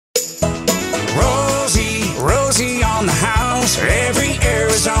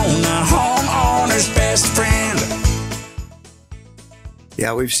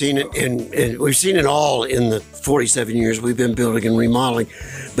Yeah, we've seen it, and we've seen it all in the 47 years we've been building and remodeling.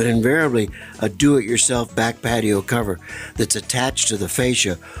 But invariably, a do-it-yourself back patio cover that's attached to the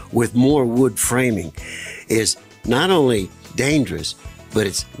fascia with more wood framing is not only dangerous, but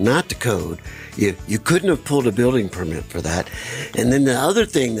it's not the code. You couldn't have pulled a building permit for that. And then the other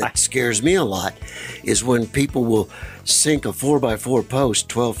thing that scares me a lot is when people will sink a 4x4 post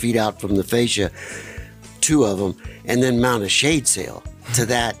 12 feet out from the fascia, 2 of them, and then mount a shade sail to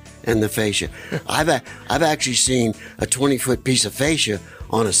that and the fascia. I've actually seen a 20-foot piece of fascia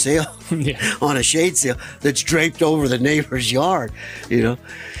on a sail, on a shade sail that's draped over the neighbor's yard, you know.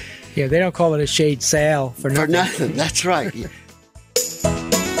 Yeah, they don't call it a shade sail for nothing. For nothing, that's right.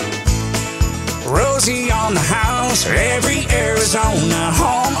 Rosie on the house, every Arizona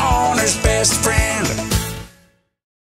home